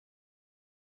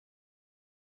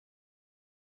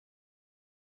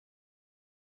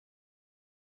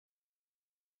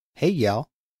Hey y'all!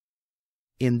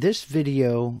 In this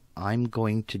video, I'm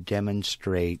going to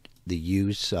demonstrate the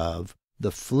use of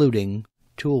the Fluting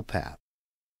Toolpath.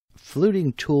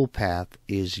 Fluting Toolpath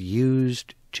is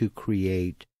used to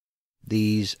create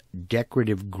these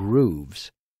decorative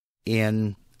grooves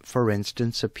in, for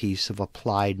instance, a piece of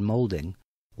applied molding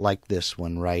like this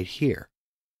one right here.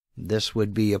 This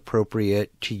would be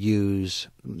appropriate to use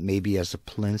maybe as a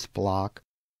plinth block,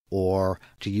 or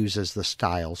to use as the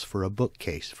stiles for a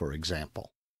bookcase, for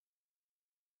example.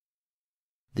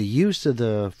 The use of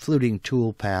the Fluting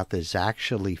Toolpath is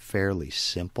actually fairly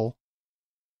simple.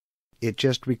 It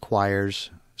just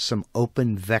requires some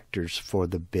open vectors for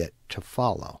the bit to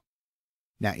follow.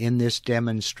 Now, in this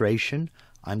demonstration,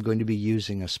 I'm going to be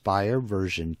using Aspire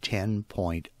version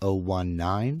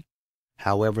 10.019.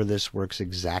 However, this works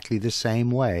exactly the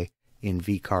same way in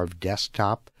VCarve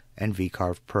Desktop and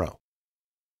VCarve Pro.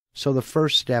 So the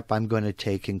first step I'm going to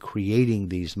take in creating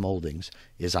these moldings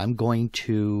is I'm going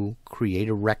to create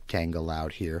a rectangle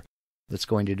out here that's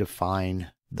going to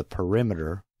define the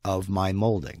perimeter of my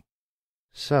molding.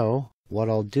 So what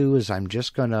I'll do is I'm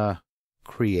just going to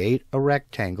create a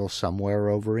rectangle somewhere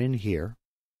over in here.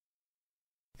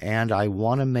 And I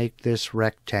want to make this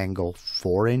rectangle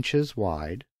 4 inches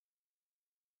wide.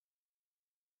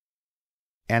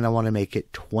 And I want to make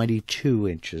it 22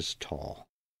 inches tall.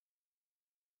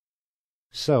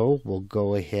 So we'll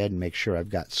go ahead and make sure I've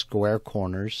got square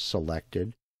corners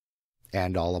selected,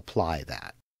 and I'll apply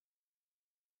that.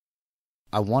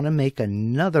 I want to make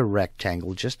another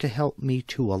rectangle just to help me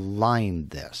to align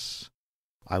this.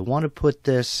 I want to put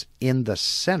this in the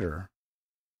center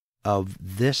of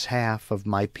this half of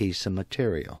my piece of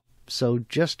material. So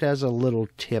just as a little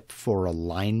tip for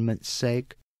alignment's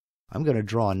sake, I'm going to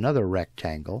draw another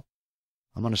rectangle.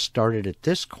 I'm going to start it at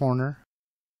this corner,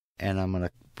 and I'm going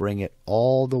to bring it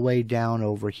all the way down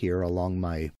over here along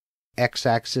my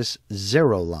x-axis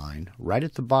 0 line, right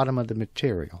at the bottom of the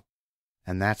material.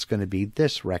 And that's going to be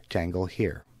this rectangle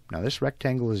here. Now this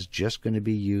rectangle is just going to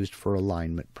be used for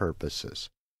alignment purposes.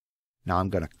 Now I'm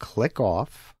going to click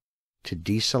off to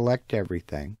deselect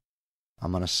everything.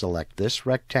 I'm going to select this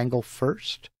rectangle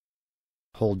first,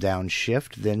 hold down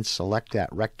Shift, then select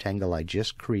that rectangle I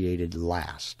just created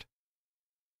last.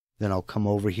 Then I'll come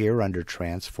over here under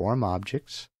Transform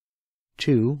Objects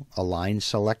to Align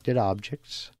Selected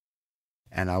Objects,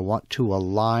 and I want to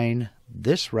align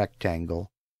this rectangle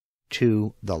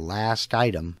to the last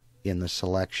item in the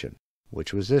selection,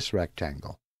 which was this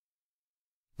rectangle.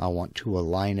 I want to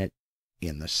align it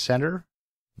in the center,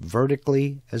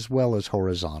 vertically as well as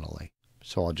horizontally.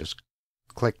 So I'll just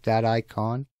click that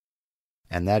icon,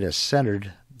 and that has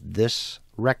centered this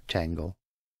rectangle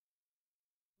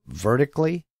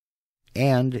vertically,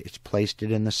 and it's placed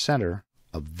it in the center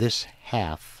of this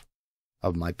half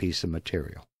of my piece of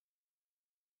material.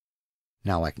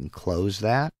 Now I can close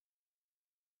that,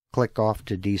 click off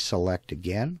to deselect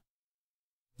again.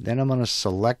 Then I'm going to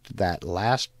select that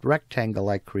last rectangle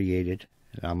I created,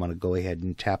 and I'm going to go ahead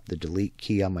and tap the Delete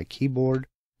key on my keyboard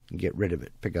and get rid of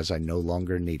it because I no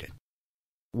longer need it.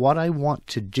 What I want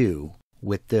to do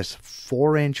with this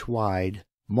 4-inch wide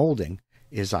molding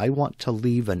is I want to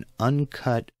leave an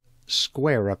uncut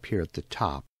square up here at the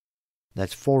top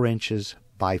that's 4 inches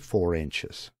by 4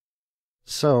 inches.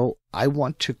 So I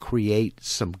want to create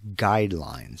some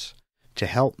guidelines to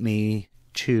help me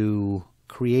to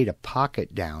create a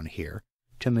pocket down here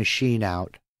to machine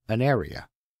out an area.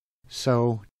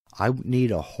 So I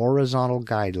need a horizontal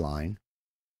guideline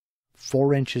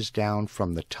 4 inches down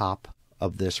from the top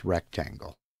of this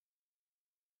rectangle.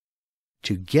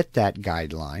 To get that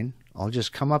guideline, I'll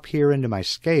just come up here into my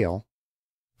scale,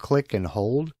 click and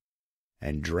hold,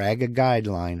 and drag a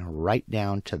guideline right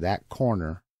down to that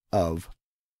corner of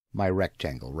my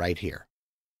rectangle right here.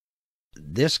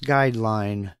 This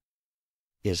guideline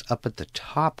is up at the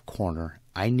top corner.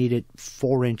 I need it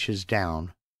 4 inches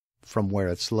down from where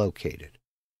it's located.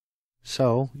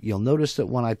 So you'll notice that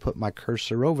when I put my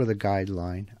cursor over the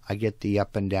guideline, I get the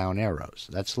up and down arrows.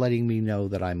 That's letting me know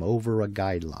that I'm over a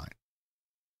guideline.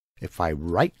 If I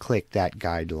right-click that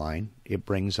guideline, it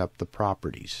brings up the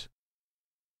properties.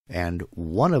 And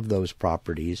one of those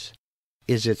properties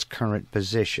is its current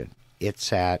position.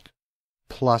 It's at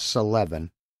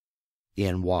 +11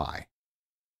 in Y.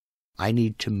 I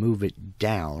need to move it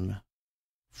down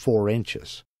 4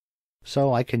 inches.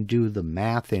 So I can do the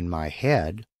math in my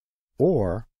head,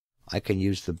 or I can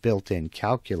use the built-in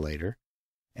calculator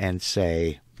and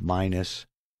say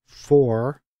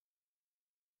 -4,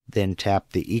 then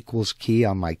tap the equals key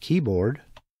on my keyboard,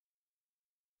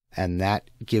 and that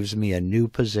gives me a new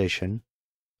position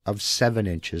of 7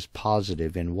 inches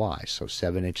positive in Y, so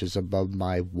 7 inches above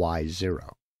my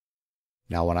Y0.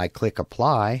 Now when I click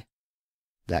apply,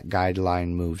 that guideline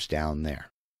moves down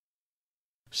there.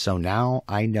 So now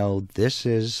I know this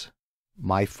is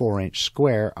my 4-inch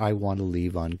square I want to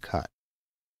leave uncut.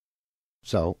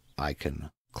 So I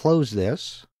can close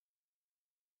this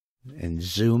and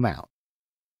zoom out.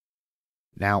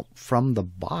 Now from the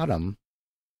bottom,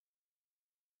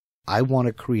 I want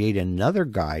to create another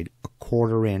guide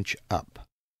 1/4 inch up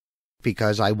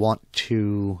because I want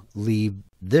to leave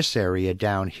this area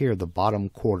down here, the bottom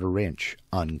 1/4 inch,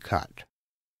 uncut.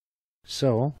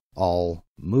 So I'll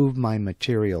move my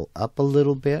material up a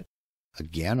little bit.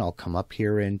 Again, I'll come up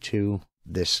here into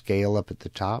this scale up at the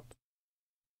top,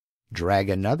 drag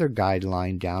another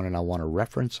guideline down, and I want to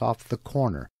reference off the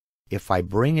corner. If I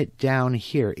bring it down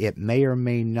here, it may or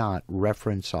may not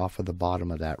reference off of the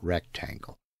bottom of that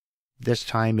rectangle. This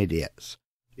time it is.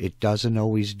 It doesn't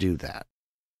always do that.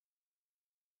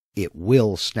 It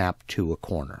will snap to a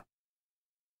corner.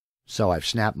 So I've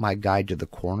snapped my guide to the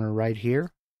corner right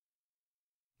here,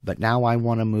 but now I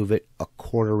want to move it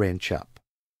 1/4 inch up.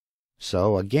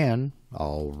 So again,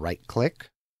 I'll right click.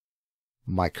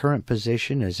 My current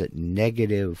position is at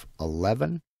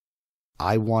 -11.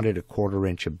 I want it 1/4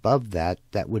 inch above that.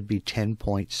 That would be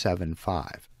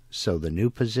 10.75. So the new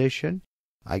position,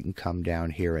 I can come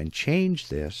down here and change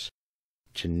this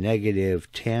to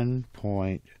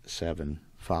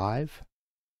 -10.75.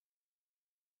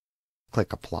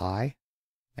 Click apply.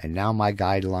 And now my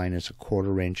guideline is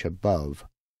 1/4 inch above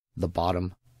the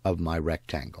bottom of my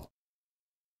rectangle.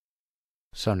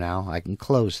 So now I can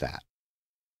close that.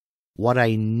 What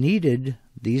I needed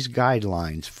these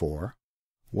guidelines for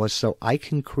was so I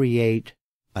can create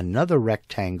another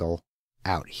rectangle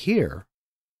out here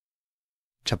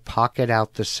to pocket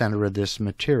out the center of this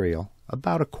material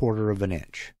about 1/4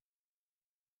 inch.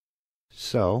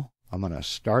 So I'm going to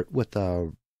start with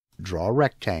a draw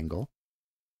rectangle,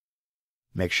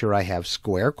 make sure I have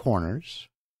square corners,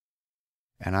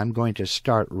 and I'm going to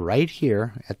start right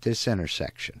here at this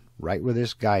intersection, right where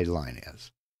this guideline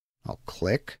is. I'll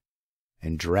click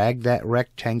and drag that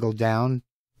rectangle down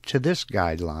to this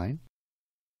guideline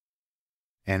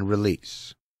and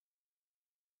release.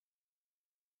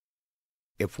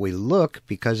 If we look,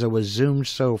 because it was zoomed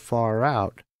so far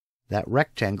out, that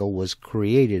rectangle was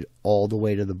created all the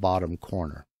way to the bottom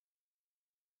corner.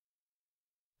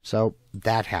 So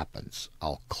that happens.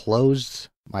 I'll close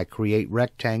my create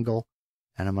rectangle,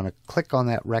 and I'm going to click on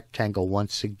that rectangle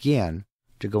once again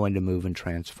to go into move and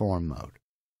transform mode.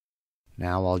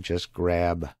 Now I'll just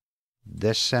grab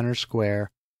this center square,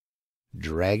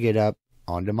 drag it up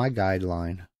onto my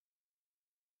guideline,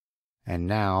 and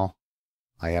now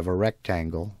I have a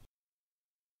rectangle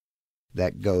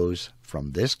that goes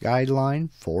from this guideline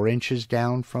 4 inches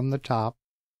down from the top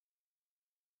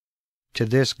to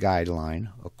this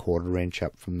guideline 1/4 inch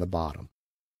up from the bottom.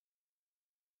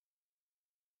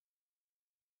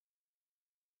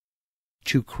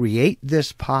 To create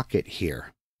this pocket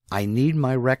here, I need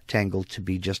my rectangle to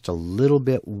be just a little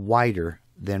bit wider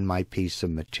than my piece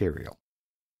of material.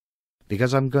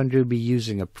 Because I'm going to be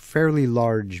using a fairly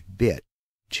large bit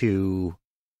to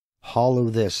hollow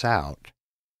this out,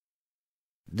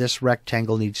 this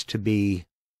rectangle needs to be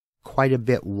quite a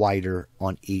bit wider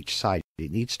on each side.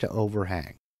 It needs to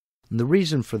overhang. And the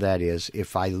reason for that is,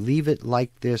 if I leave it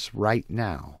like this right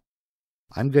now,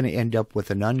 I'm going to end up with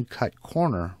an uncut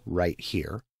corner right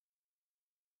here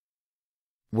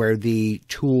where the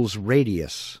tool's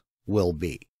radius will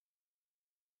be.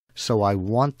 So I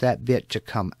want that bit to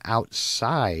come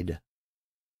outside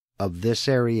of this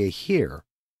area here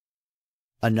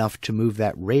enough to move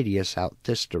that radius out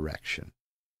this direction.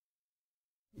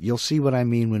 You'll see what I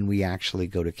mean when we actually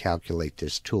go to calculate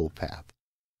this toolpath.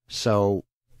 So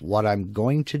what I'm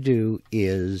going to do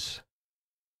is,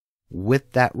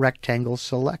 with that rectangle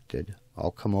selected,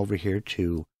 I'll come over here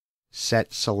to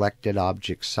Set Selected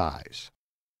Object Size.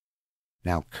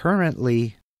 Now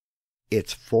currently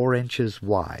it's 4 inches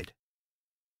wide.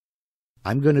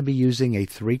 I'm going to be using a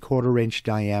 3/4 inch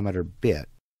diameter bit,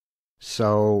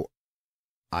 so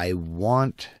I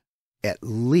want at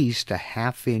least a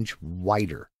 1/2 inch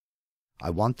wider. I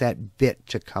want that bit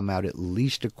to come out at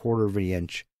least 1/4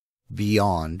 inch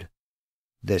beyond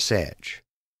this edge.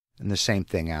 And the same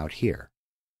thing out here.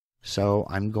 So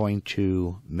I'm going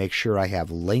to make sure I have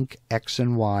link X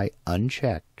and Y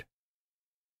unchecked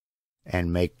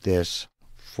and make this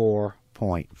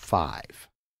 4.5.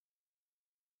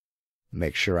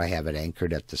 Make sure I have it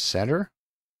anchored at the center.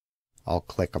 I'll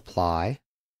click apply,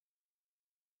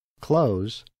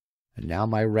 close, and now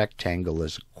my rectangle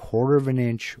is 1/4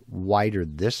 inch wider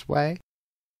this way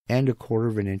and 1/4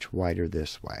 of an inch wider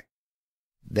this way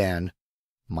than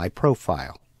my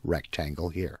profile rectangle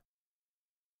here.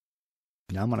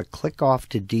 Now I'm going to click off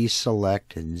to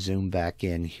deselect and zoom back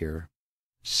in here,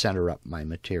 center up my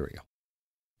material.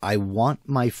 I want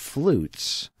my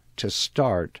flutes to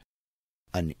start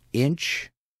an inch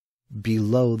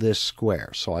below this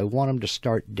square. So I want them to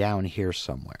start down here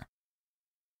somewhere.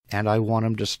 And I want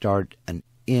them to start an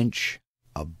inch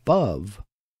above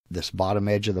this bottom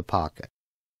edge of the pocket.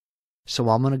 So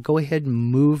I'm going to go ahead and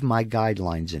move my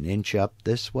guidelines an inch up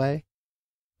this way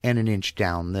and an inch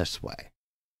down this way.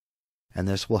 And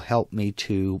this will help me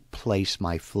to place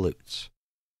my flutes.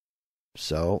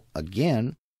 So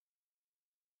again,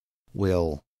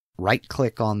 we'll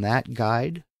right-click on that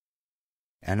guide,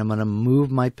 and I'm going to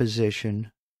move my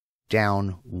position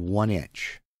down 1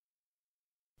 inch.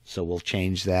 So we'll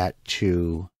change that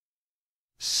to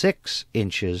 6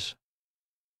 inches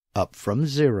up from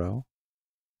 0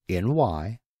 in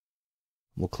Y.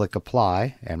 We'll click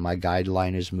Apply, and my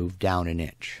guideline is moved down 1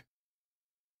 inch.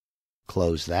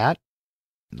 Close that,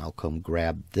 and I'll come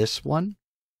grab this one.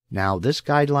 Now this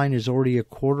guideline is already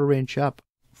 1/4 inch up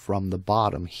from the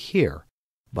bottom here,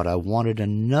 but I wanted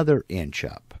another inch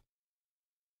up.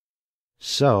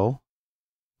 So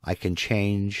I can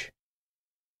change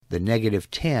the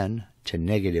 -10 to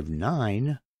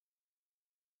 -9,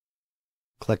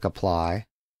 click Apply,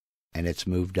 and it's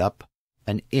moved up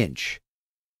 1 inch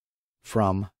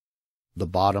from the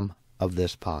bottom of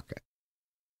this pocket.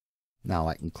 Now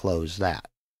I can close that.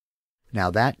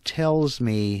 Now that tells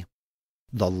me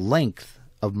the length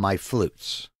of my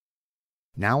flutes.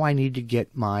 Now I need to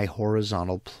get my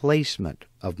horizontal placement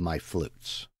of my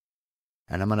flutes.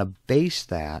 And I'm going to base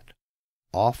that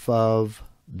off of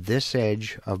this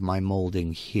edge of my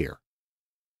molding here.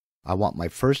 I want my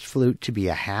first flute to be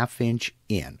 1/2 inch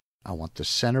in. I want the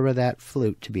center of that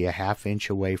flute to be 1/2 inch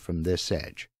away from this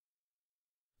edge.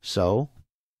 So,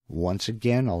 once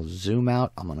again, I'll zoom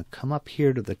out. I'm going to come up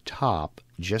here to the top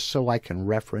just so I can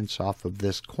reference off of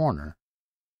this corner.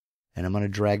 And I'm going to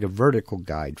drag a vertical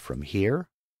guide from here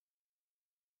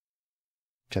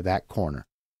to that corner.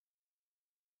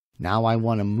 Now I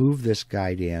want to move this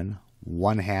guide in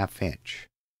 1/2 inch.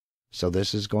 So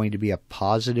this is going to be a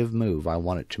positive move. I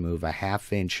want it to move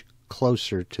 1/2 inch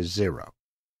closer to 0.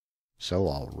 So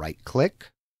I'll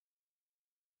right-click,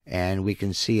 and we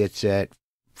can see it's at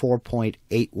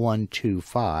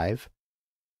 4.8125.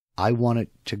 I want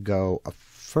it to go a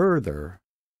further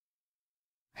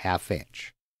 1/2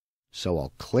 inch. So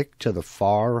I'll click to the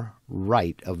far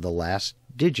right of the last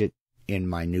digit in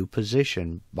my new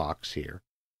position box here.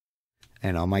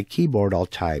 And on my keyboard, I'll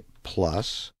type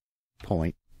plus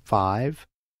 0.5,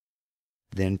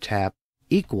 then tap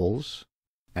equals,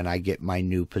 and I get my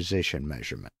new position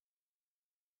measurement.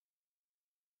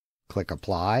 Click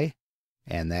Apply,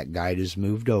 and that guide is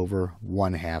moved over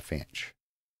 1/2 inch.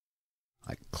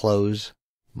 I close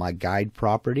my guide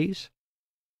properties,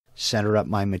 center up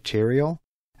my material,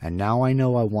 and now I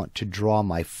know I want to draw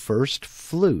my first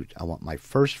flute. I want my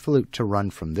first flute to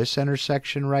run from this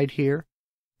intersection right here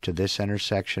to this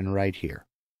intersection right here.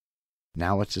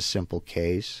 Now it's a simple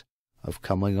case of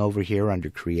coming over here under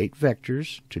Create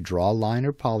Vectors to draw a line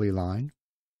or polyline.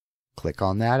 Click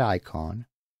on that icon.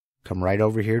 Come right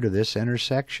over here to this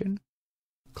intersection.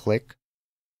 Click.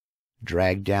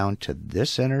 Drag down to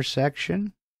this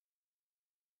intersection.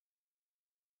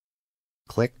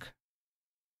 Click.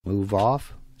 Move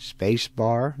off. Space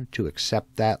bar to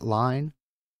accept that line.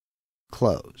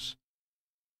 Close.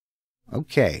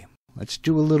 Okay, let's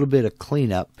do a little bit of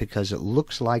cleanup because it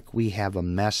looks like we have a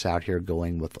mess out here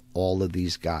going with all of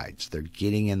these guides. They're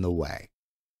getting in the way.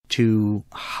 To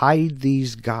hide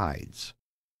these guides,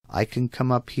 I can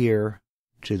come up here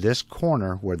to this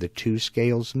corner where the two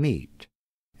scales meet.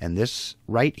 And this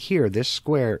right here, this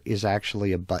square, is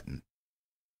actually a button.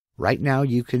 Right now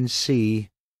you can see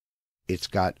it's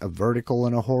got a vertical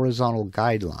and a horizontal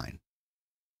guideline.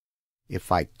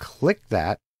 If I click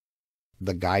that,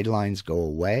 the guidelines go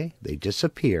away, they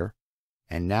disappear,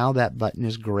 and now that button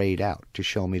is grayed out to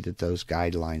show me that those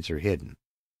guidelines are hidden.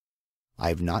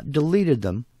 I've not deleted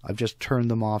them, I've just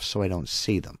turned them off so I don't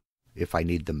see them. If I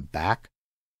need them back,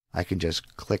 I can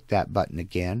just click that button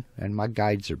again and my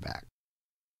guides are back.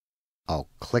 I'll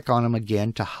click on them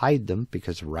again to hide them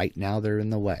because right now they're in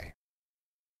the way.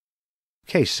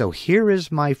 Okay, so here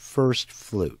is my first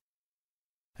flute.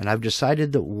 And I've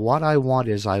decided that what I want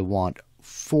is I want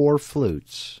 4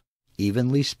 flutes,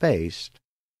 evenly spaced,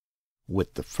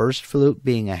 with the first flute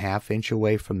being 1/2 inch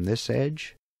away from this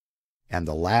edge, and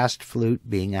the last flute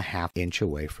being 1/2 inch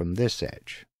away from this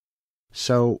edge.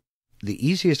 So the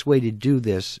easiest way to do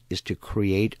this is to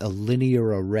create a linear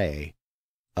array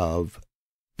of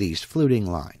these fluting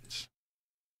lines.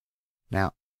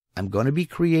 Now, I'm going to be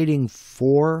creating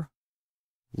 4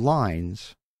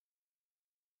 lines.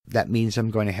 That means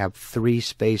I'm going to have 3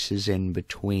 spaces in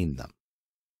between them.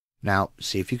 Now,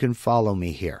 see if you can follow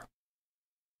me here.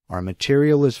 Our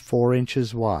material is 4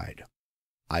 inches wide.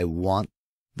 I want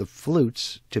the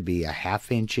flutes to be a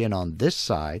 1/2 inch in on this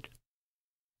side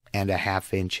and a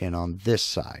 1/2 inch in on this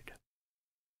side.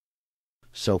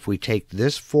 So if we take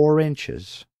this 4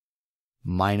 inches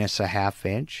minus a 1/2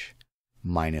 inch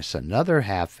minus another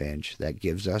 1/2 inch, that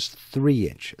gives us 3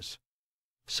 inches.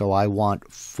 So I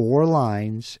want 4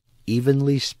 lines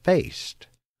evenly spaced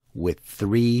with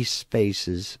 3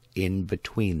 spaces in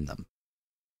between them.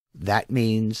 That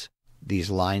means these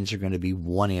lines are going to be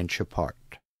 1 inch apart.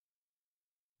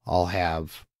 I'll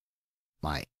have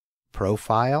my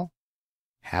profile,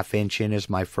 1/2 inch in is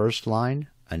my first line,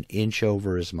 1 inch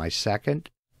over is my second,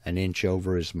 1 inch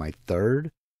over is my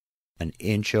third, 1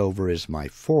 inch over is my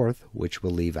fourth, which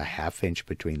will leave a 1/2 inch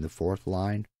between the fourth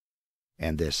line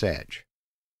and this edge.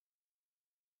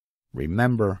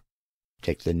 Remember,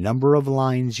 take the number of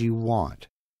lines you want,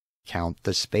 count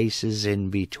the spaces in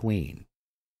between,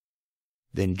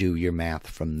 then do your math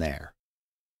from there.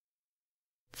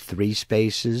 3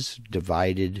 spaces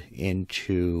divided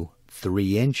into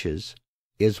 3 inches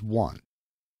is 1.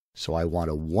 So I want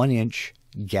a 1 inch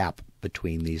gap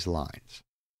between these lines.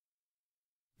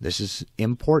 This is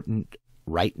important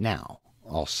right now.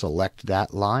 I'll select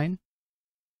that line,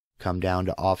 come down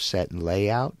to Offset and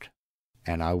Layout,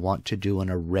 and I want to do an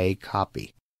array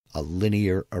copy, a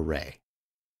linear array.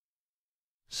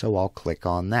 So I'll click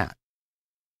on that.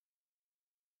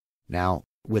 Now,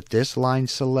 with this line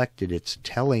selected, it's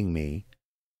telling me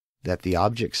that the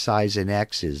object size in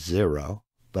X is 0,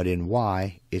 but in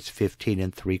Y, it's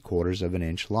 15 3/4 of an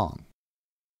inch long.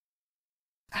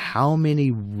 How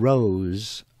many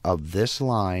rows of this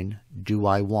line do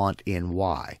I want in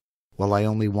Y? Well, I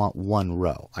only want 1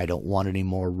 row. I don't want any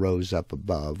more rows up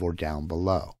above or down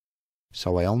below.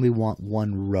 So I only want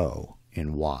 1 row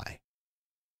in Y.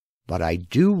 But I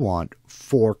do want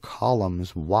 4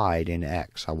 columns wide in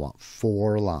X. I want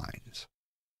 4 lines.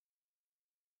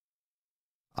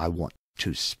 I want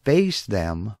to space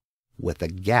them with a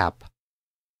gap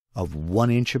of 1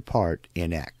 inch apart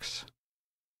in X.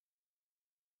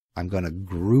 I'm going to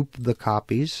group the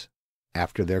copies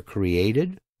after they're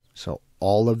created. So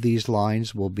all of these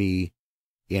lines will be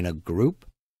in a group.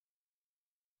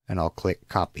 And I'll click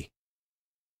Copy.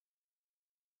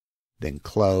 Then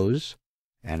Close.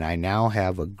 And I now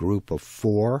have a group of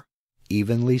 4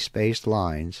 evenly spaced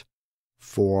lines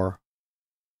for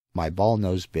my ball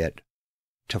nose bit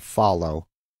to follow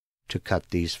to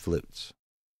cut these flutes.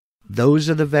 Those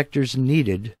are the vectors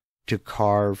needed to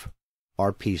carve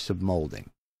our piece of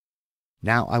molding.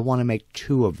 Now I want to make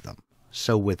 2 of them.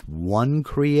 So with 1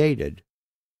 created,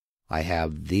 I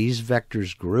have these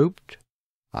vectors grouped,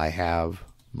 I have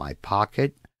my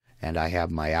pocket, and I have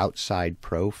my outside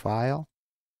profile.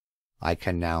 I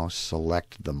can now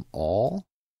select them all.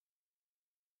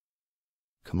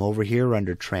 Come over here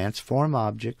under Transform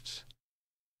Objects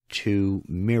to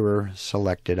Mirror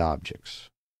Selected Objects.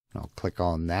 I'll click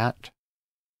on that.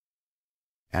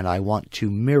 And I want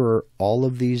to mirror all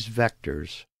of these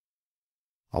vectors.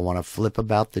 I want to flip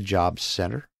about the job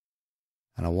center,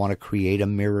 and I want to create a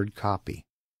mirrored copy.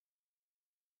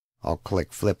 I'll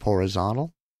click Flip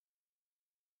Horizontal,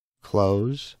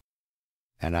 Close,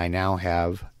 and I now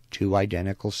have 2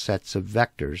 identical sets of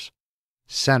vectors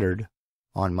centered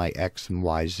on my X and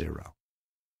Y 0.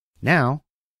 Now,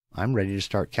 I'm ready to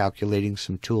start calculating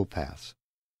some toolpaths.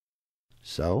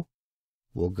 So,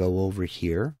 we'll go over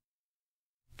here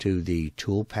to the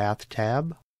Toolpath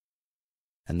tab.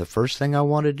 And the first thing I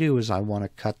want to do is I want to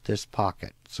cut this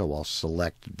pocket. So I'll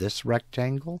select this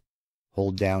rectangle,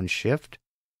 hold down Shift,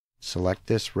 select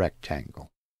this rectangle.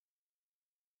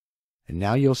 And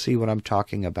now you'll see what I'm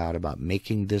talking about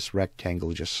making this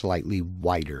rectangle just slightly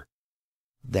wider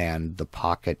than the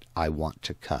pocket I want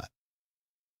to cut.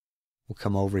 We'll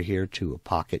come over here to a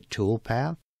pocket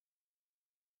toolpath.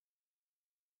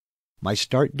 My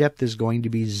start depth is going to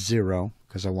be 0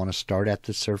 because I want to start at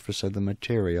the surface of the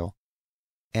material.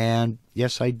 And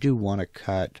yes, I do want to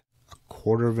cut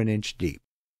 1/4 of an inch deep.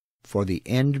 For the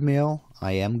end mill,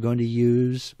 I am going to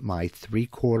use my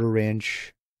 3/4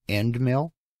 inch end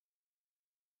mill.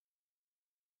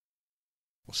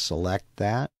 Select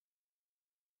that.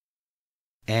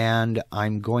 And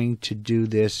I'm going to do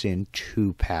this in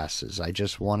 2 passes. I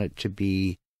just want it to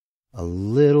be a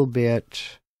little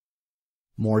bit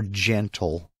more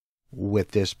gentle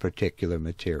with this particular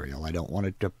material. I don't want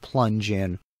it to plunge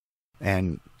in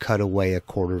and cut away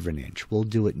 1/4 of an inch. We'll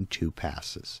do it in 2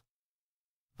 passes.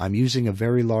 I'm using a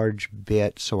very large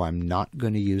bit, so I'm not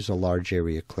going to use a large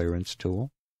area clearance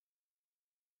tool.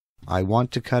 I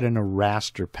want to cut in a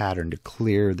raster pattern to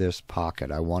clear this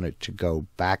pocket. I want it to go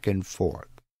back and forth.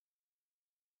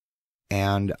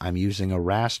 And I'm using a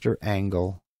raster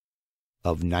angle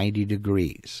of 90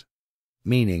 degrees,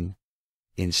 meaning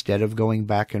instead of going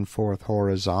back and forth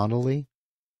horizontally,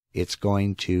 it's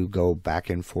going to go back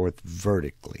and forth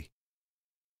vertically.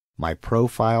 My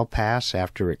profile pass,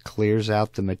 after it clears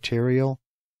out the material,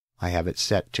 I have it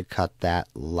set to cut that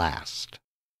last.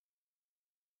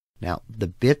 Now, the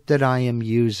bit that I am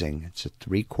using, it's a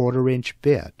 3/4 inch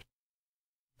bit,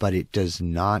 but it does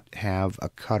not have a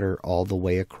cutter all the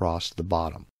way across the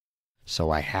bottom.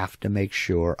 So I have to make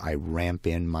sure I ramp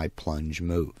in my plunge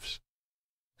moves.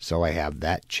 So I have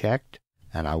that checked,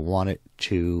 and I want it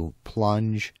to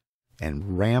plunge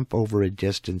and ramp over a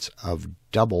distance of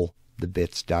double the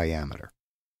bit's diameter.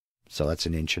 So that's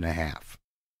 1.5 inches.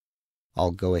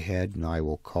 I'll go ahead and I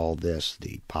will call this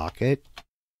the pocket,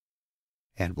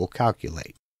 and we'll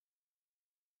calculate.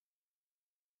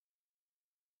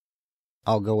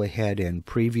 I'll go ahead and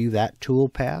preview that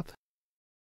toolpath.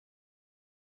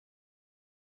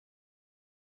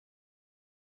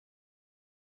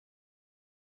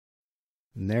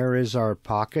 And there is our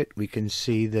pocket. We can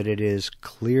see that it is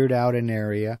cleared out an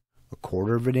area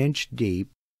 1/4 of an inch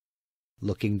deep.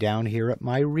 Looking down here at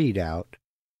my readout,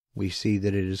 we see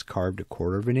that it is carved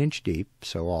 1/4 of an inch deep,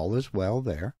 so all is well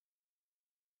there.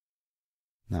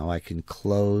 Now I can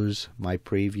close my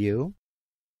preview,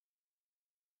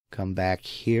 come back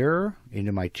here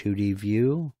into my 2D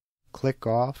view, click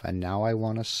off, and now I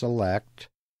want to select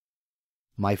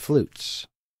my flutes.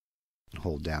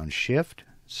 Hold down Shift,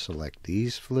 select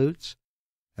these flutes,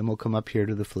 and we'll come up here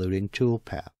to the Fluting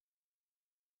Toolpath.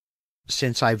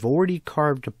 Since I've already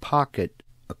carved a pocket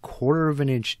 1/4 of an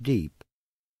inch deep,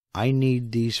 I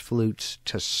need these flutes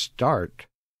to start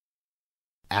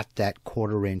at that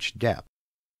 1/4 inch depth.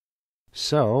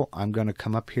 So I'm going to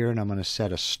come up here and I'm going to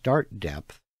set a start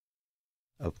depth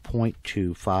of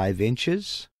 0.25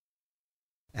 inches.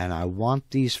 And I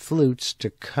want these flutes to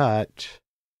cut,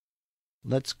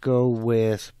 let's go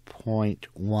with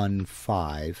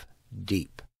 0.15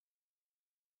 deep.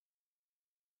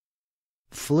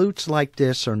 Flutes like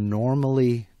this are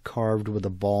normally carved with a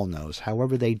ball nose.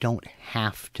 However, they don't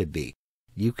have to be.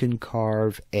 You can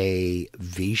carve a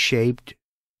V-shaped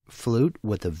flute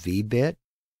with a V-bit.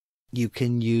 You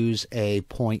can use a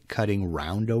point cutting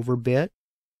roundover bit.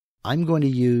 I'm going to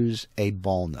use a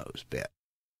ball nose bit.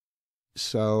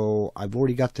 So I've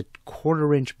already got the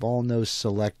 1/4 inch ball nose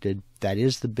selected. That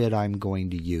is the bit I'm going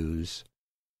to use,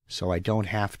 so I don't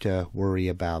have to worry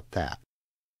about that.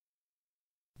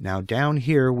 Now down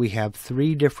here we have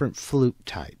 3 different flute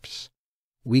types.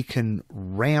 We can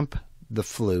ramp the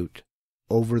flute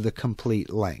over the complete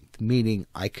length, meaning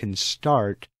I can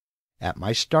start at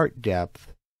my start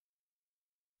depth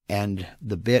and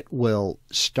the bit will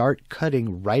start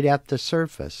cutting right at the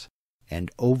surface, and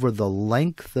over the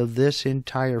length of this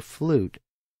entire flute,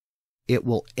 it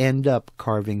will end up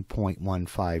carving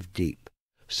 0.15 deep.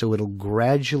 So it'll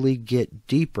gradually get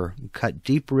deeper and cut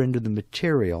deeper into the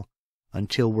material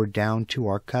until we're down to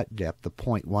our cut depth, the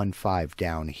 0.15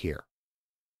 down here.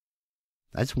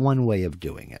 That's one way of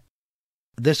doing it.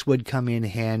 This would come in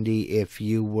handy if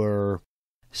you were,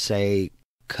 say,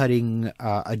 cutting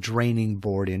a draining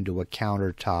board into a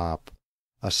countertop,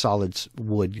 a solid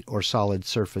wood or solid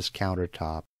surface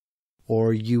countertop,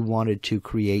 or you wanted to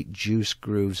create juice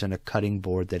grooves in a cutting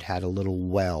board that had a little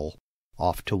well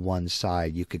off to one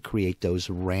side. You could create those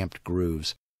ramped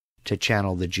grooves to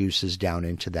channel the juices down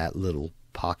into that little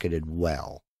pocketed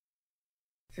well.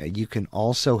 You can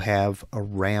also have a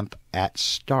ramp at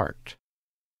start,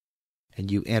 and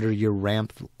you enter your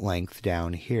ramp length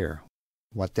down here.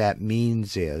 What that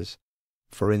means is,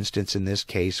 for instance, in this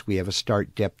case, we have a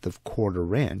start depth of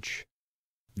 1/4 inch.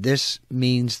 This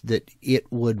means that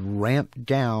it would ramp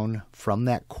down from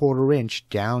that 1/4 inch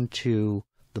down to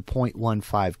the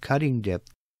 0.15 cutting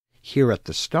depth here at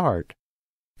the start,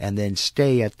 and then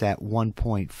stay at that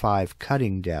 1.5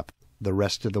 cutting depth the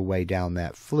rest of the way down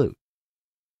that flute.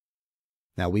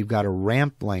 Now we've got a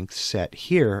ramp length set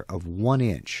here of 1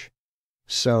 inch.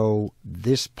 So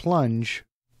this plunge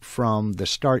from the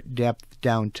start depth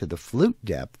down to the flute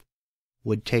depth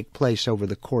would take place over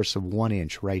the course of 1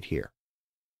 inch right here.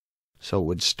 So it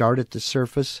would start at the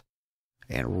surface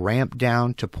and ramp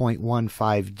down to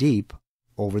 0.15 deep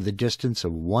over the distance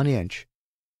of 1 inch,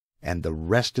 and the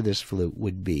rest of this flute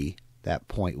would be that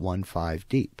 0.15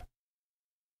 deep.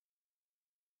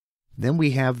 Then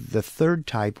we have the third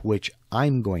type, which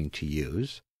I'm going to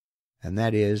use, and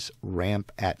that is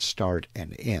ramp at start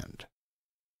and end.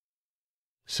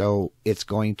 So it's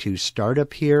going to start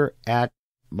up here at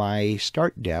my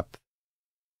start depth.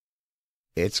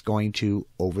 It's going to,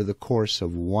 over the course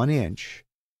of 1 inch,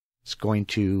 it's going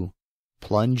to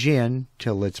plunge in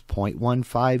till it's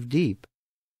 0.15 deep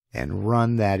and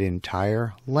run that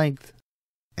entire length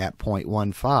at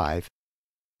 0.15.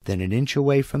 Then 1 inch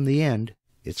away from the end,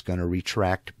 it's going to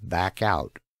retract back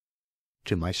out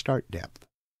to my start depth.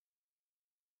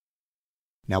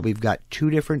 Now we've got 2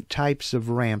 different types of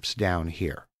ramps down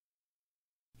here.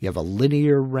 You have a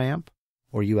linear ramp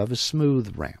or you have a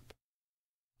smooth ramp.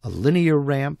 A linear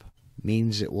ramp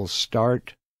means it will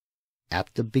start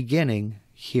at the beginning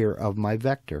here of my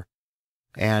vector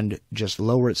and just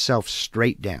lower itself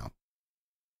straight down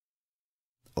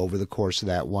over the course of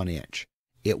that 1 inch.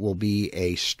 It will be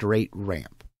a straight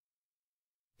ramp.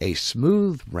 A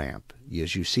smooth ramp,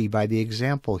 as you see by the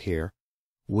example here,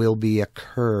 will be a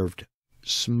curved,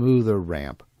 smoother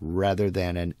ramp rather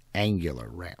than an angular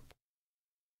ramp.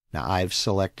 Now I've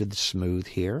selected smooth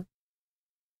here.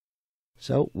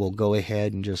 So we'll go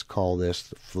ahead and just call this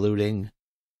the Fluting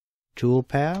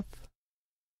Toolpath.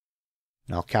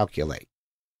 And I'll calculate.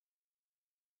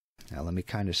 Now let me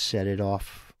kind of set it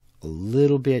off a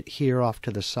little bit here off to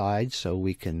the side so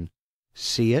we can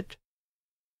see it.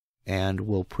 And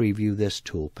we'll preview this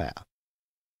toolpath.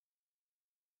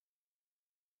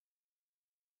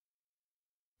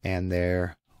 And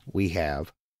there we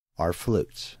have our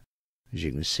flutes. As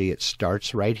you can see, it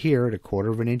starts right here at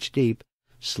 1/4 inch deep,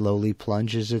 slowly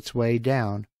plunges its way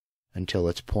down until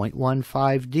it's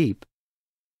 0.15 deep.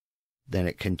 Then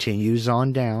it continues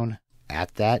on down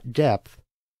at that depth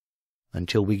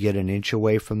until we get 1 inch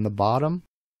away from the bottom,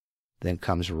 then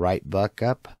comes right back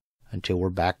up until we're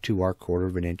back to our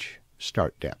 1/4 inch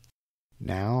start depth.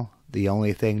 Now, the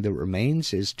only thing that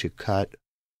remains is to cut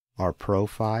our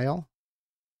profile,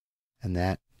 and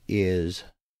that is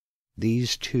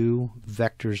these 2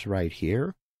 vectors right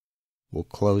here. We'll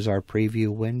close our preview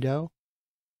window.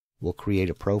 We'll create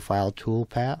a profile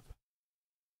toolpath.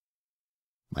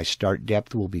 My start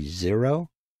depth will be 0.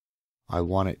 I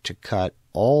want it to cut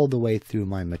all the way through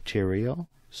my material,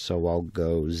 so I'll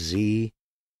go Z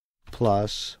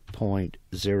plus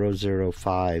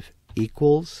 0.005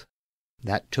 equals.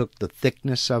 That took the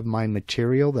thickness of my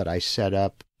material that I set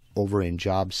up over in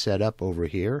Job Setup over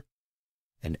here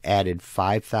and added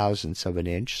 0.005 of an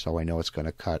inch, so I know it's going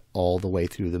to cut all the way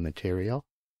through the material.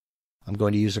 I'm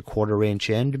going to use a 1/4 inch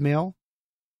end mill.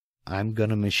 I'm going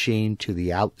to machine to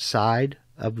the outside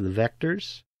of the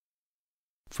vectors.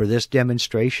 For this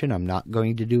demonstration, I'm not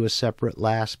going to do a separate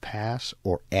last pass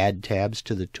or add tabs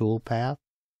to the toolpath.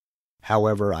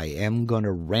 However, I am going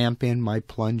to ramp in my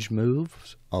plunge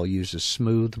moves. I'll use a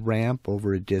smooth ramp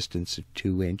over a distance of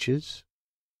 2 inches.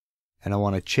 And I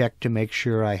want to check to make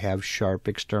sure I have sharp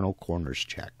external corners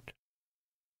checked.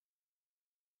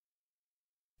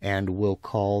 And we'll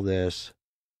call this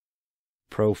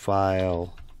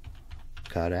profile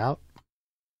cutout.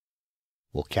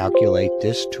 We'll calculate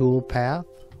this toolpath.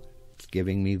 It's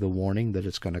giving me the warning that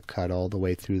it's going to cut all the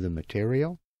way through the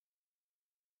material.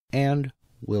 And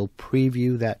we'll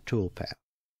preview that toolpath.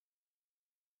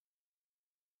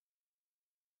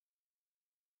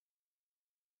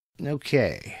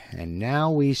 Okay, and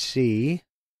now we see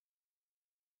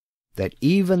that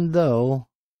even though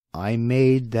I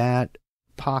made that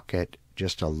pocket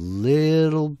just a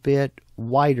little bit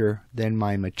wider than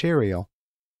my material,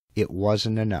 it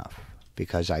wasn't enough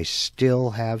because I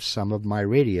still have some of my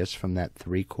radius from that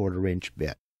 3/4 inch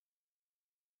bit.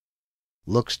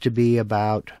 Looks to be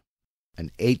about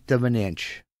 1/8 of an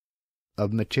inch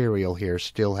of material here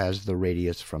still has the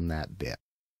radius from that bit.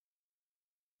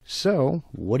 So,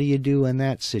 what do you do in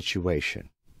that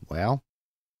situation? Well,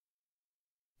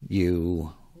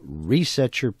 you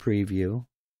reset your preview,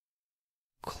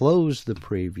 close the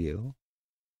preview,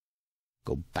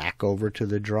 go back over to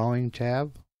the Drawing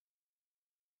tab,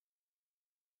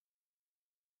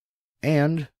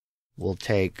 and we'll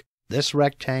take this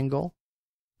rectangle,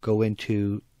 go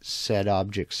into Set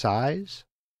Object Size,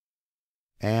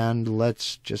 and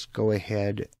let's just go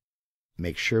ahead.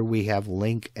 Make sure we have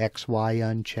link XY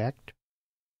unchecked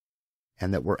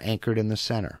and that we're anchored in the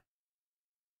center.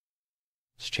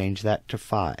 Let's change that to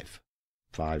 5.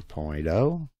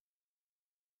 5.0.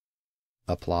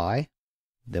 Apply.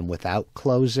 Then without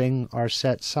closing our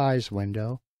set size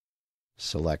window,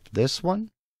 select this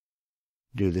one.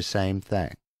 Do the same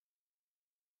thing.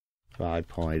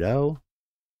 5.0.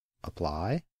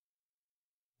 Apply.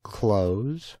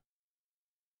 Close.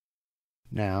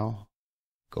 Now,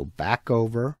 go back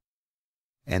over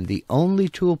And the only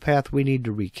toolpath we need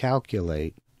to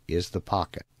recalculate is the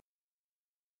pocket.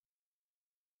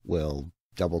 We'll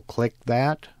double-click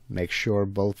that, make sure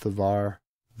both of our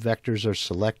vectors are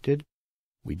selected.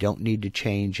 We don't need to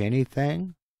change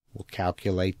anything. We'll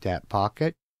calculate that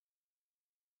pocket.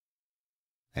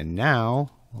 And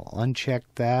now, we'll uncheck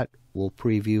that. We'll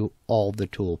preview all the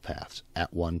toolpaths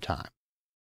at one time.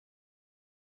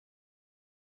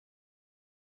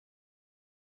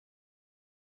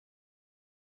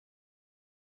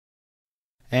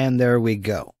 And there we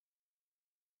go.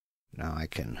 Now I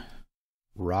can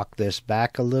rock this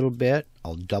back a little bit.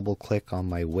 I'll double-click on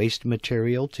my waste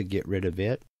material to get rid of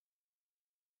it.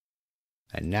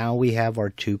 And now we have our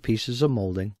two pieces of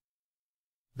molding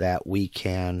that we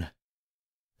can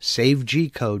save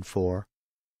G-code for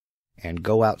and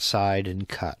go outside and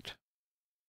cut.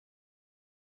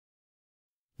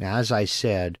 Now, as I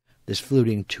said, this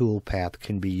fluting toolpath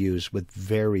can be used with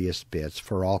various bits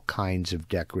for all kinds of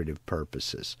decorative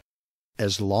purposes.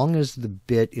 As long as the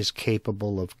bit is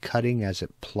capable of cutting as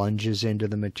it plunges into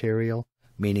the material,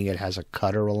 meaning it has a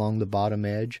cutter along the bottom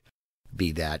edge,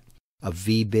 be that a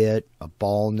V-bit, a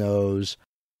ball nose,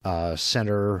 a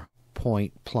center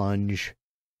point plunge,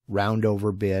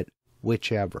 round-over bit,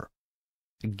 whichever.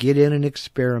 Get in and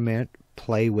experiment,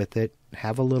 play with it,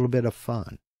 have a little bit of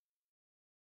fun.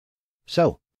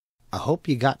 So, I hope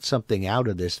you got something out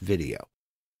of this video.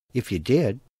 If you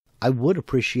did, I would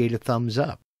appreciate a thumbs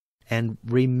up. And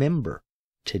remember,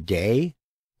 today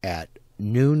at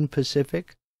noon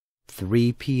Pacific,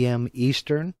 3 p.m.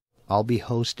 Eastern, I'll be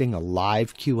hosting a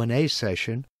live Q&A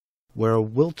session where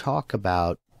we'll talk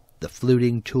about the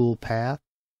fluting toolpath,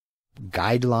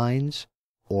 guidelines,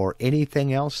 or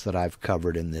anything else that I've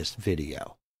covered in this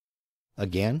video.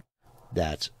 Again,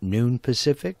 that's noon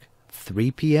Pacific,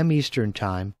 3 p.m. Eastern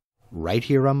Time, right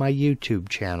here on my YouTube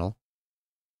channel,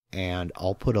 and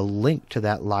I'll put a link to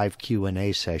that live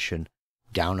Q&A session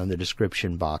down in the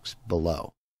description box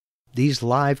below. These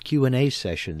live Q&A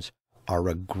sessions are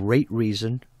a great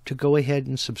reason to go ahead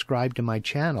and subscribe to my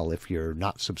channel if you're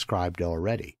not subscribed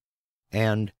already.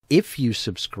 And if you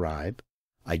subscribe,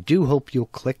 I do hope you'll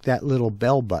click that little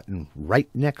bell button right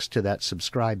next to that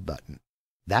subscribe button.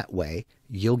 That way,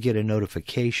 you'll get a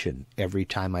notification every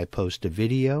time I post a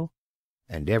video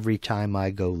and every time I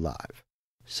go live.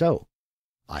 So,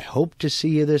 I hope to see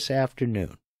you this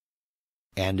afternoon.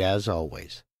 And as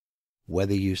always,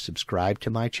 whether you subscribe to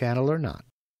my channel or not,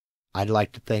 I'd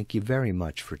like to thank you very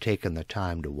much for taking the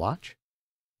time to watch,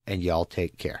 and y'all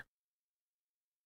take care.